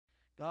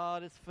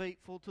God is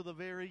faithful to the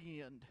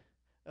very end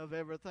of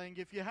everything.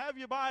 If you have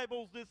your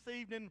Bibles this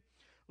evening,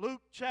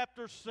 Luke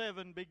chapter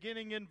 7,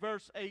 beginning in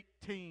verse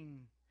 18.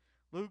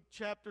 Luke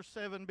chapter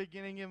 7,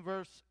 beginning in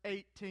verse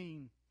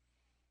 18.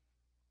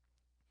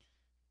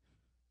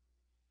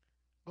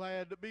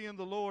 Glad to be in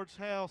the Lord's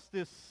house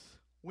this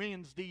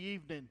Wednesday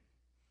evening.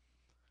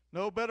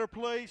 No better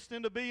place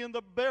than to be in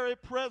the very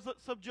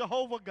presence of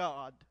Jehovah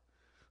God.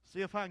 See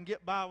if I can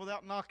get by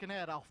without knocking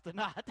that off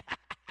tonight.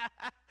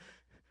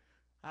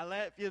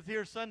 If you was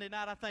here Sunday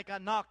night, I think I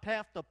knocked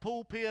half the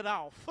pulpit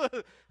off.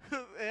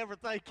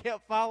 Everything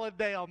kept falling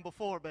down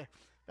before me.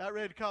 Got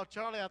ready to call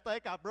Charlie. I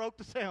think I broke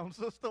the sound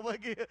system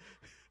again.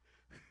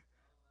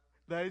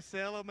 They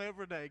sell them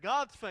every day.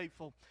 God's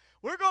faithful.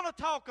 We're going to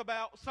talk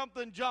about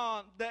something,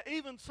 John, that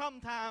even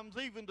sometimes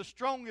even the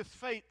strongest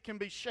faith can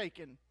be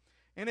shaken.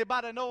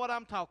 Anybody know what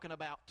I'm talking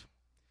about?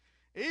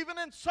 Even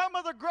in some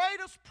of the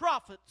greatest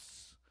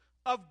prophets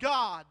of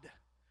God,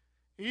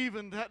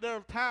 even that there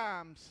are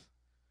times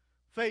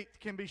faith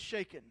can be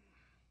shaken.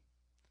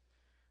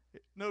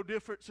 No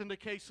difference in the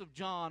case of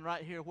John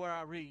right here where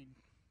I read.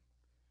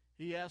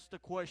 He asked the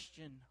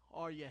question,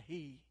 are you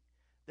he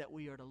that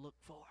we are to look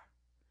for?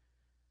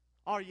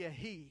 Are you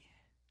he?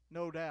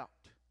 No doubt.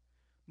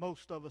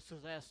 Most of us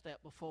has asked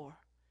that before.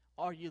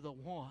 Are you the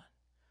one?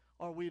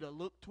 Are we to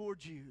look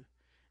towards you?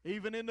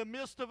 Even in the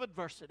midst of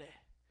adversity,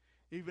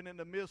 even in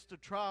the midst of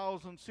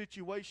trials and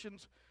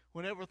situations,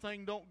 when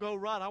everything don't go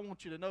right, I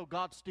want you to know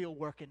God's still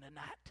working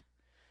tonight.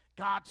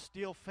 God's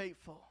still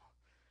faithful.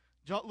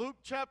 Luke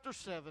chapter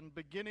 7,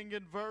 beginning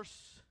in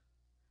verse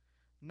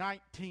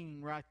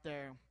 19 right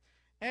there.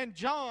 And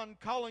John,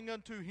 calling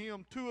unto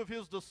him 2 of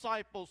his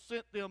disciples,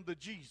 sent them to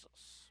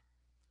Jesus,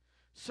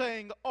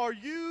 saying, are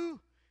you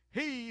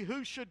he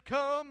who should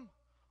come,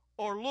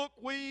 or look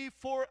we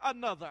for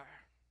another?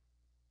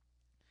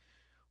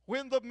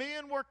 When the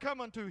men were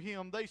coming to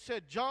him, they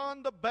said,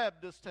 John the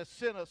Baptist has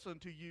sent us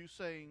unto you,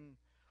 saying,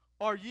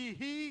 are ye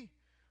he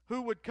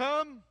who would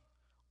come,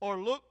 or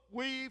look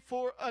we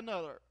for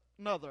another?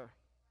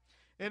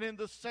 And in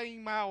the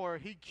same hour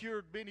he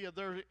cured many of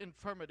their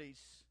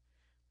infirmities,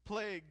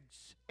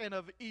 plagues, and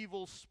of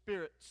evil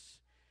spirits.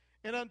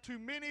 And unto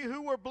many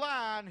who were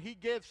blind he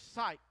gave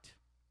sight.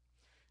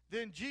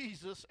 Then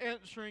Jesus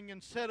answering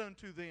and said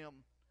unto them,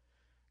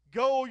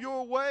 go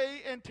your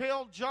way and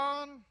tell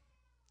John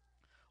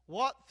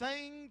what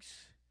things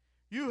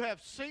you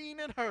have seen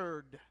and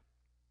heard,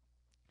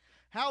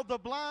 how the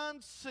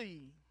blind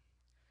see,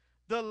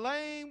 the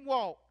lame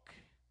walk,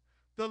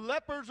 the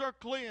lepers are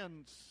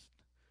cleansed,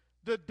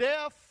 the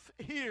deaf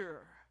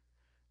hear,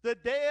 the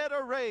dead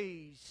are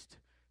raised,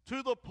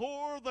 to the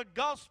poor the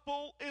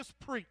gospel is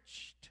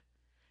preached,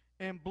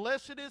 and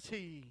blessed is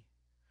he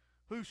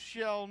who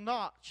shall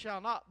not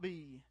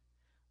be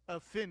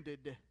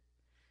offended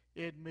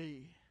in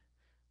me.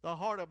 The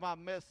heart of my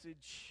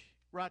message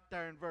right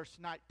there in verse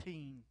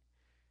 19.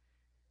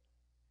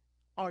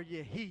 Are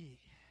you he?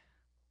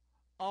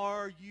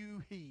 Are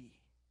you he?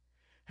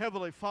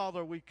 Heavenly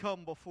Father, we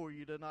come before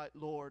you tonight,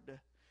 Lord,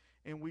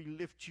 and we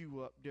lift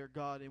you up, dear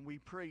God, and we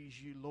praise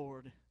you,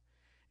 Lord,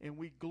 and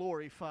we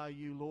glorify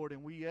you, Lord,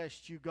 and we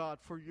ask you, God,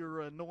 for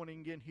your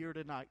anointing in here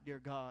tonight, dear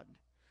God.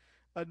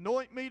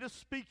 Anoint me to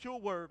speak your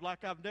word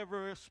like I've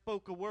never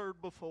spoke a word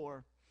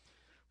before.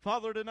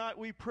 Father, tonight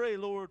we pray,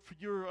 Lord, for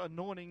your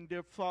anointing,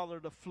 dear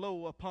Father, to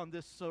flow upon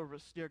this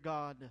service, dear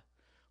God.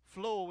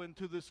 Flow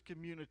into this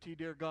community,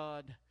 dear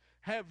God.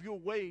 Have your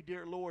way,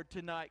 dear Lord,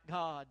 tonight,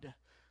 God.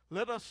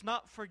 Let us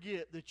not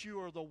forget that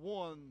you are the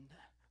one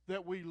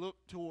that we look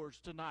towards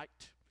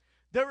tonight.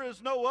 There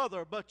is no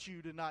other but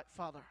you tonight,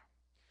 Father.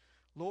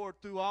 Lord,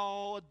 through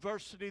all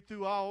adversity,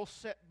 through all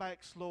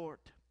setbacks, Lord.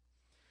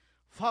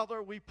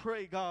 Father, we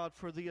pray, God,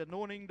 for the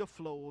anointing to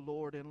flow,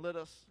 Lord, and let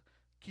us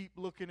keep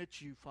looking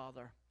at you,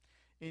 Father.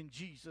 In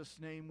Jesus'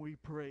 name we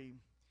pray.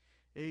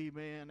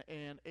 Amen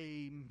and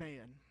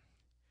amen.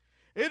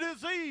 It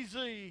is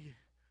easy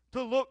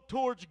to look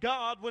towards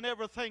God when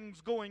everything's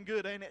going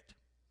good, ain't it?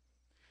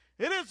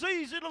 It is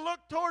easy to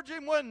look towards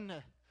him when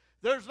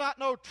there's not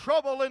no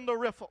trouble in the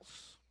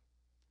riffles.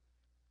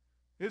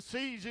 It's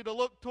easy to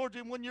look towards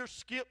him when you're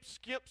skip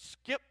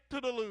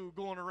to the loo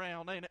going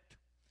around, ain't it?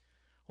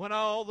 When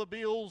all the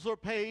bills are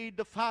paid,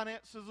 the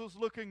finances is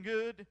looking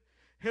good,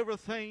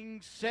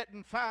 everything's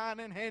setting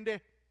fine and handy.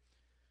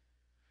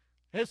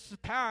 It's the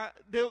time,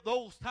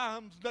 those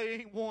times they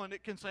ain't one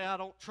that can say, I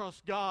don't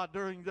trust God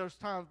during those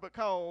times,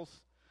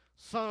 because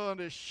sun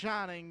is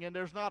shining and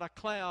there's not a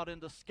cloud in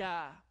the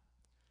sky.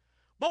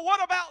 But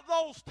what about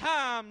those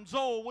times,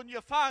 when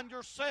you find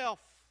yourself,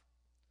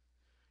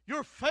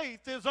 your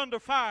faith is under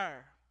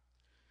fire?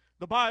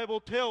 The Bible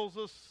tells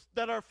us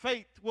that our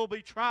faith will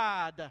be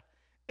tried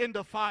in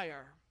the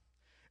fire.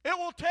 It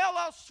will tell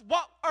us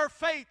what our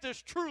faith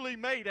is truly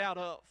made out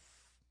of.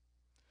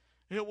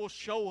 It will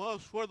show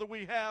us whether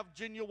we have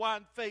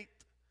genuine faith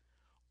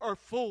or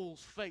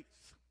fool's faith.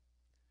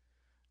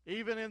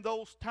 Even in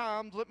those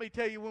times, let me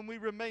tell you, when we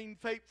remain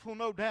faithful,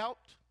 no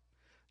doubt,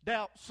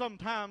 doubt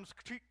sometimes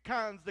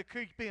kinds to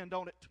creep in,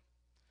 don't it?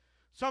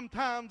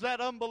 Sometimes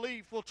that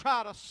unbelief will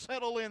try to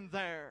settle in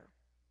there.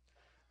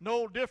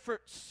 No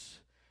difference.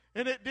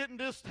 And it didn't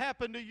just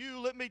happen to you.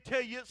 Let me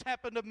tell you, it's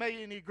happened to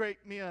many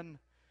great men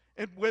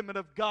and women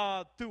of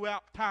God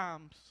throughout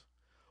times.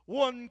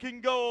 One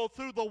can go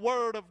through the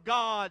Word of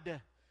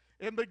God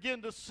and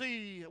begin to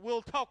see,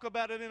 we'll talk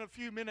about it in a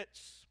few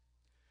minutes,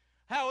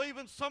 how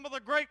even some of the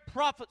great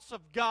prophets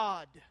of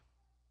God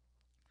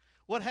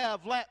would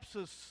have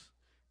lapses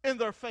in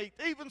their faith.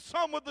 Even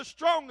some with the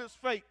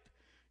strongest faith,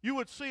 you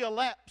would see a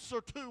lapse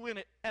or two in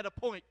it at a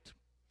point.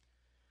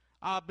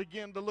 I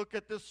begin to look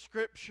at this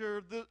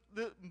scripture the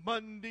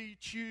Monday,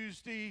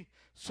 Tuesday.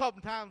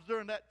 Sometimes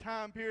during that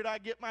time period I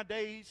get my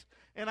days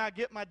and I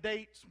get my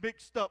dates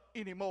mixed up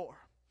anymore.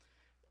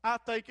 I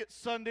think it's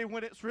Sunday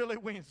when it's really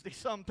Wednesday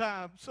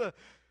sometimes.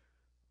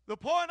 The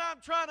point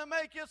I'm trying to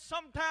make is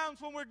sometimes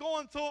when we're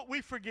going through it,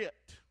 we forget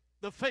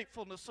the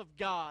faithfulness of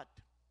God.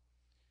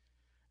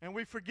 And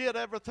we forget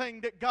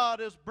everything that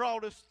God has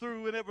brought us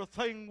through and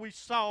everything we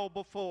saw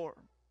before.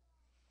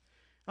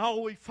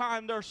 Oh, we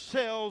find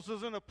ourselves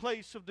as in a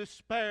place of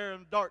despair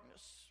and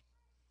darkness.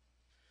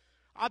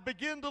 I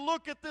begin to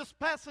look at this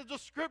passage of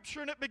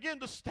Scripture and it began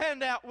to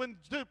stand out when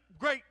the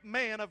great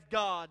man of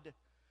God,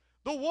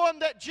 the one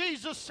that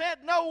Jesus said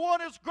no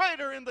one is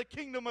greater in the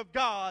kingdom of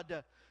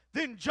God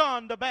than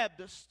John the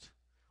Baptist.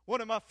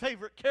 One of my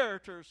favorite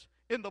characters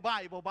in the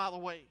Bible, by the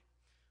way,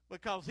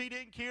 because he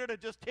didn't care to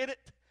just hit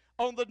it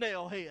on the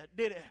nail head,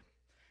 did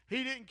he?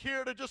 He didn't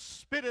care to just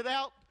spit it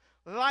out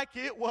like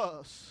it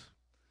was.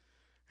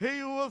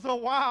 He was a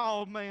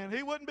wild man.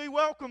 He wouldn't be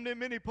welcomed in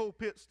many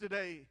pulpits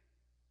today.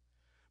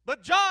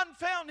 But John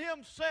found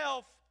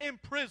himself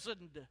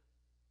imprisoned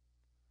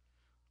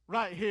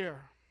right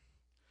here.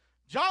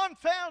 John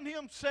found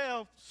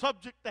himself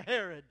subject to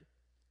Herod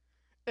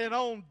and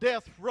on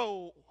death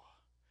row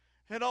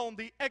and on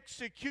the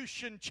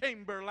execution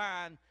chamber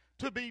line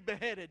to be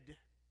beheaded.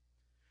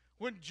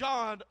 When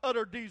John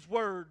uttered these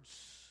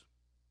words,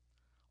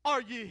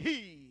 "Are ye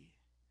he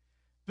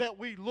that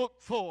we look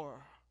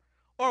for?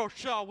 Or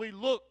shall we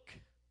look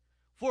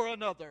for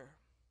another?"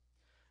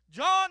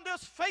 John,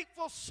 this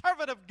faithful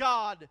servant of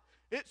God,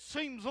 it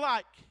seems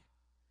like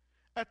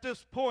at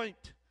this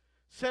point,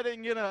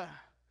 sitting in a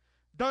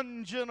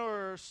dungeon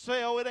or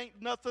cell, it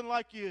ain't nothing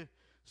like you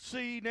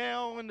see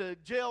now in the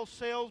jail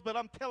cells, but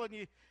I'm telling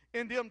you,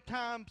 in them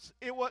times,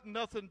 it wasn't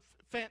nothing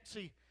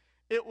fancy.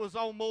 It was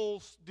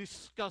almost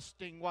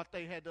disgusting what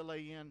they had to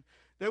lay in.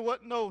 There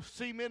wasn't no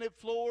cemented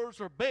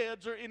floors or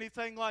beds or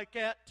anything like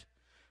that.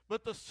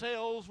 But the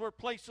cells were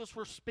places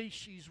where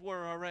species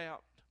were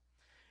around.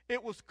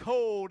 It was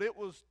cold. It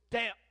was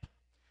damp.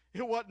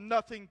 It wasn't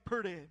nothing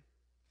pretty.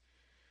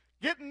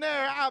 Getting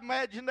there, I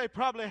imagine they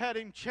probably had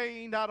him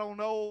chained. I don't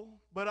know.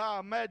 But I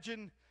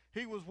imagine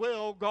he was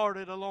well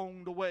guarded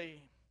along the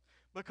way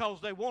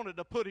because they wanted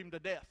to put him to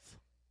death.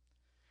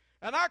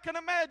 And I can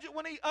imagine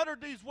when he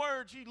uttered these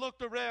words, he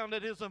looked around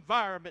at his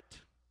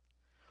environment.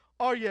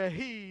 Are you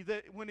he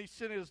that when he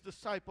sent his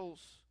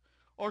disciples,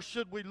 or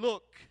should we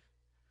look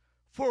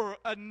for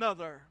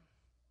another?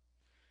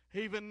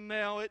 Even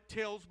now, it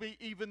tells me,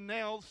 even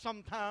now,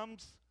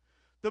 sometimes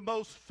the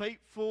most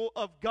faithful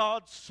of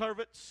God's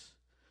servants,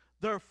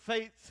 their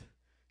faith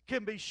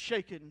can be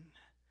shaken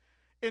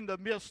in the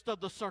midst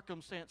of the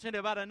circumstance.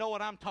 Anybody know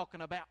what I'm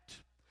talking about?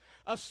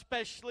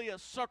 Especially a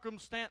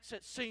circumstance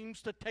that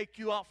seems to take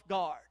you off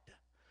guard.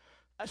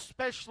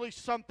 Especially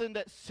something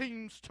that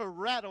seems to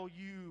rattle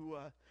you.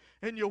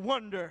 And you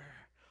wonder,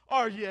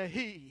 are you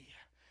he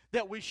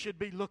that we should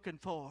be looking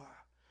for?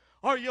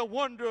 Are you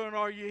wondering,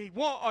 are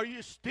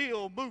you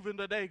still moving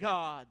today,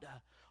 God?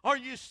 Are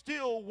you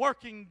still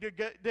working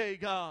today,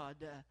 God?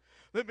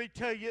 Let me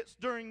tell you, it's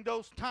during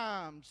those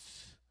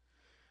times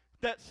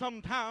that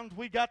sometimes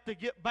we got to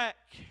get back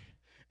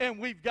and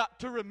we've got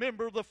to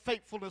remember the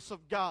faithfulness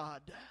of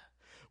God.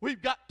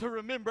 We've got to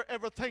remember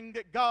everything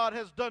that God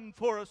has done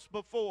for us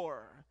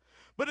before.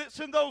 But it's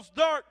in those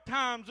dark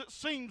times it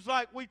seems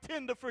like we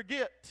tend to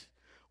forget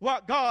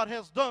what God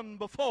has done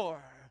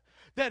before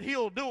that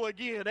He'll do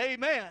again.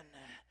 Amen.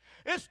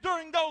 It's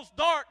during those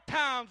dark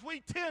times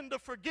we tend to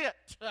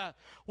forget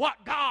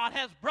what God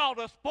has brought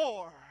us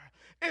for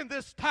in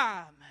this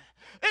time.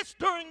 It's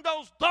during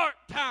those dark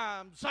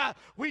times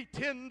we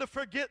tend to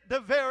forget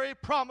the very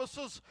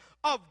promises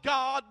of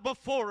God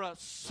before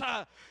us.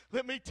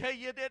 Let me tell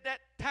you that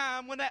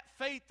time when that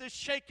faith is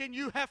shaken,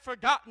 you have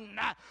forgotten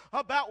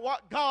about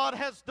what God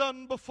has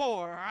done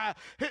before.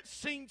 It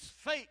seems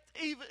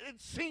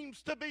it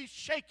seems to be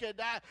shaken.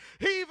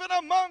 Even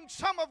among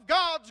some of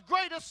God's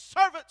greatest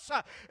servants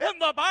in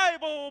the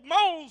Bible,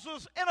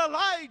 Moses and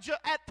Elijah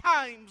at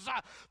times,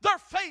 their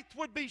faith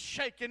would be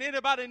shaken.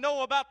 Anybody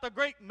know about the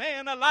great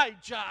man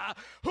Elijah,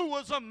 who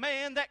was a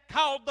man that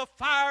called the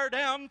fire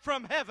down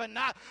from heaven,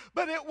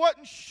 but it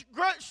wasn't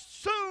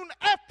soon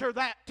after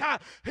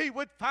that, he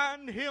would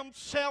find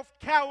himself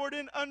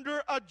cowering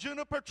under a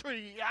juniper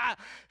tree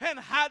and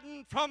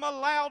hiding from a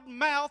loud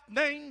mouth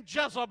named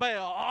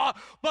Jezebel.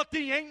 But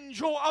the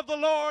angel of the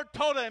Lord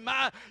told him,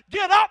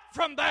 get up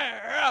from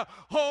there.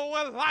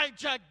 Oh,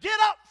 Elijah, get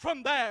up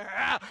from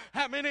there.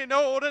 How many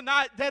know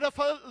tonight that if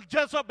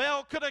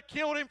Jezebel could have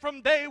killed him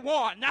from day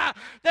one,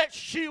 that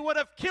she would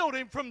have killed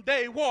him from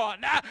day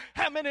one?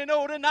 How many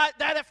know tonight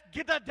that if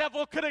the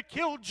devil could have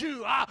killed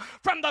you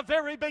from the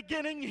very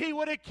beginning, he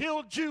would have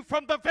killed you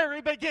from the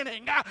very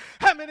beginning?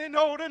 How many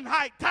know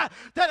tonight that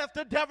if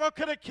the devil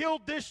could have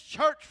killed this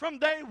church from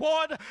day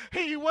one,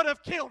 he would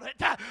have killed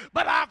it?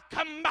 But I've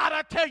come by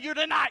to tell you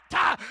tonight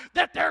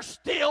that there's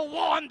still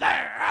one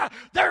there.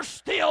 There's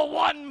still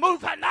one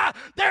moving.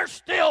 There's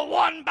still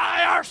one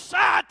by our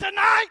side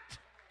tonight.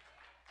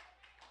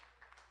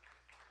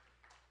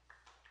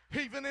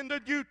 Even in the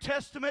New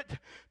Testament,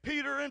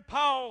 Peter and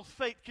Paul's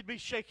faith could be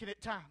shaken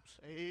at times.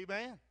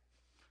 Amen.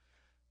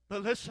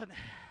 But listen,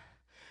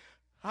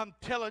 I'm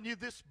telling you,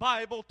 this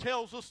Bible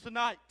tells us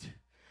tonight.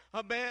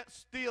 A man,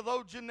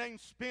 theologian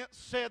named Spence,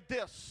 said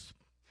this.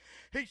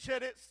 He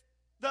said, it's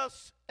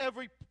thus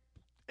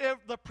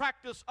the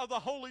practice of the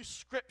Holy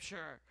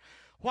Scripture,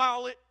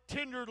 while it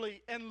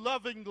tenderly and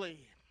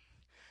lovingly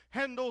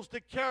handles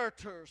the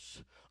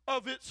characters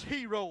of its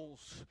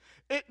heroes,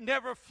 it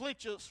never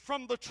flinches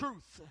from the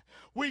truth.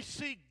 We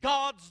see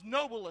God's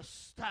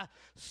noblest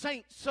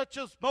saints such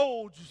as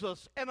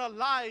Moses and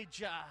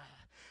Elijah,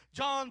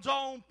 John's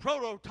own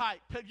prototype.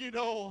 You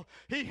know,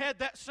 he had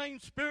that same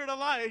spirit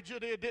Elijah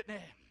did, didn't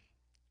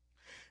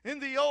he? In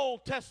the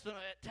Old Testament,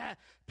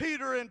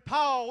 Peter and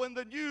Paul in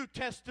the New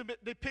Testament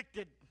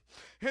depicted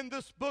in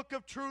this book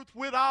of truth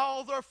with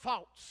all their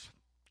faults,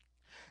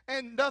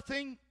 and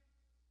nothing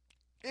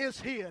is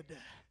hid.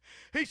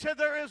 He said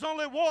there is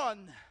only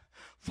one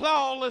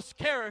flawless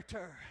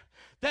character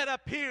that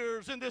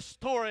appears in this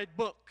storied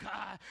book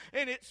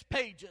in its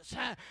pages,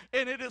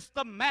 and it is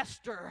the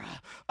master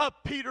of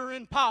Peter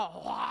and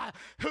Paul,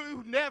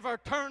 who never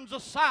turns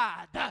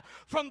aside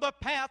from the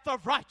path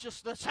of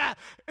righteousness,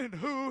 and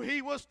who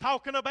he was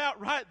talking about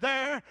right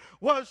there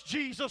was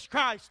Jesus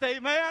Christ.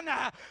 Amen.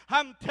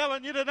 I'm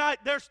telling you tonight,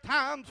 there's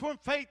times when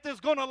faith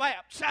is going to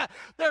lapse.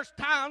 There's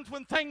times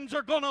when things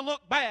are going to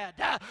look bad.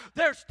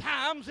 There's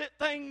times that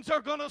things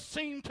are going to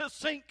seem to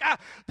sink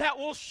that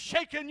will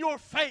shake in your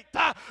faith.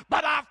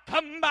 But I've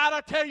come by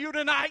to tell you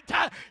tonight,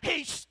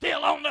 he's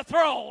still on the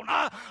throne.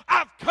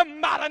 I've come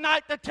by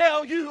tonight to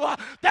tell you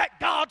that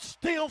God's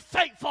still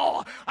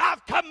faithful.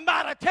 I've come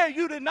by to tell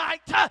you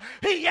tonight,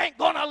 he ain't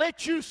going to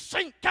let you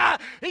sink.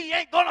 He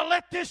ain't going to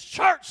let this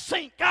church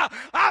sink.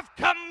 I've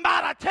come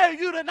by to tell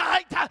you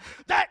tonight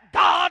that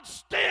God's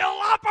still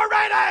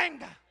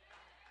operating.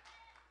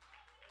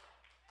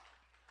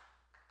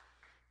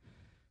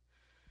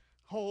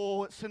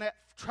 Oh, it's in that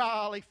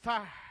trial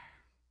fire.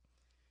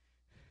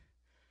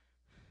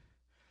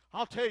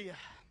 I'll tell you,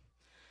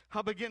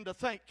 I begin to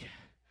think,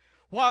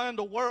 why in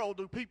the world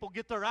do people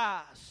get their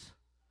eyes?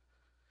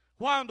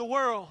 Why in the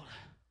world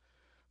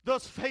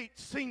does faith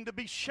seem to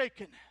be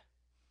shaken?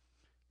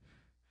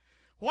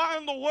 Why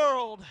in the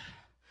world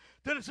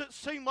does it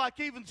seem like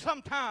even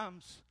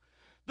sometimes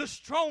the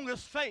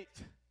strongest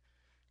faith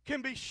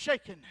can be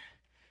shaken?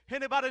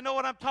 Anybody know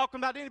what I'm talking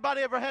about? Anybody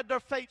ever had their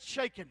faith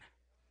shaken?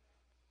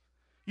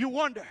 You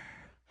wonder,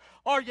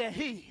 are you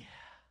he?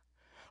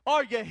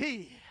 Are you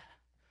he?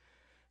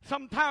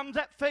 Sometimes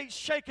that faith's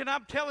shaken,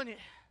 I'm telling you.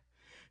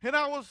 And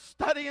I was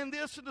studying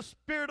this, and the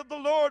Spirit of the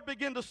Lord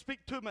began to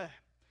speak to me.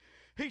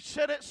 He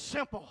said it's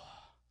simple.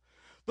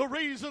 The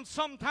reason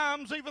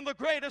sometimes even the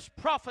greatest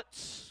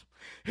prophets,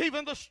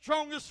 even the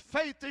strongest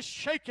faith is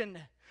shaken,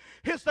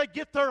 is they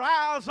get their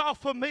eyes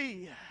off of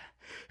me.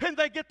 And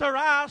they get their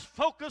eyes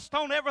focused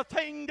on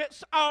everything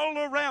that's all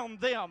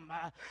around them.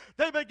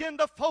 They begin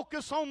to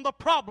focus on the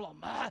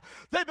problem.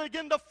 They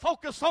begin to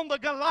focus on the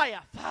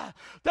Goliath.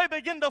 They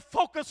begin to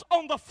focus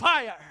on the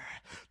fire.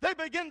 They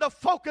begin to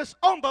focus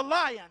on the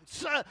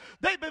lions.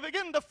 They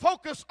begin to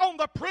focus on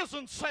the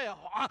prison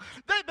cell.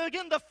 They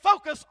begin to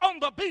focus on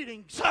the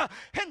beatings.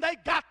 And they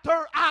got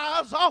their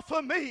eyes off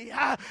of me.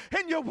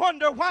 And you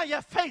wonder why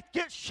your faith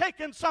gets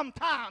shaken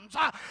sometimes.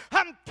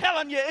 I'm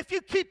telling you, if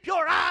you keep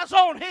your eyes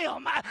on him,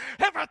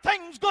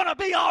 everything's going to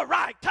be all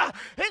right.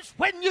 It's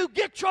when you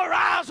get your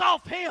eyes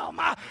off him,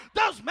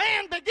 does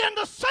man begin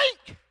to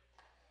sink.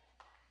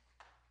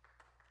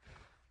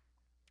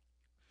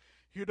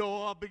 You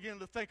know, I begin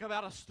to think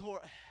about a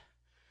story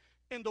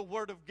in the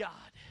Word of God.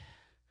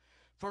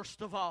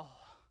 First of all,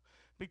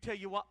 let me tell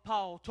you what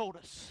Paul told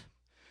us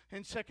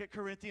in 2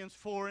 Corinthians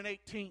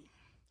 4:18.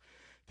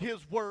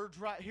 His words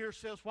right here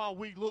says, while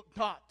we look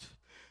not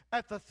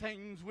at the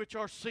things which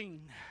are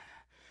seen,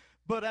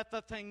 but at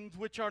the things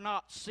which are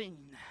not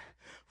seen.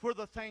 For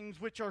the things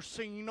which are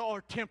seen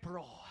are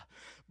temporal,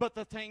 but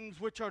the things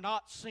which are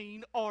not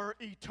seen are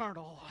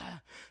eternal.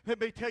 Let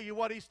me tell you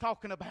what he's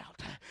talking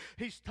about.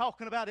 He's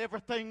talking about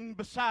everything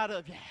beside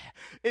of you.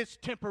 It's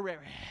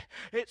temporary.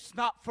 It's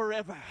not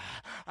forever.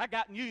 I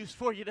got news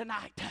for you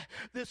tonight.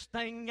 This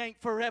thing ain't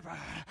forever.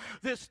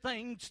 This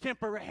thing's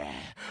temporary.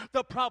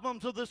 The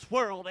problems of this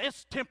world,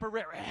 it's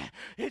temporary.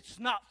 It's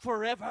not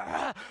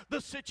forever.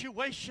 The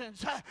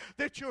situations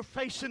that you're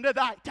facing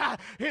tonight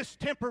is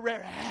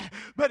temporary,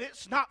 but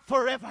it's not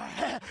forever.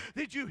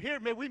 Did you hear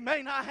me? We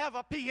may not have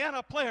a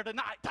piano player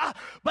tonight,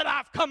 but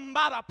I've come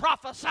by to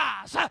prophesy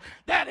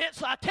that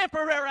it's a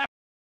temporary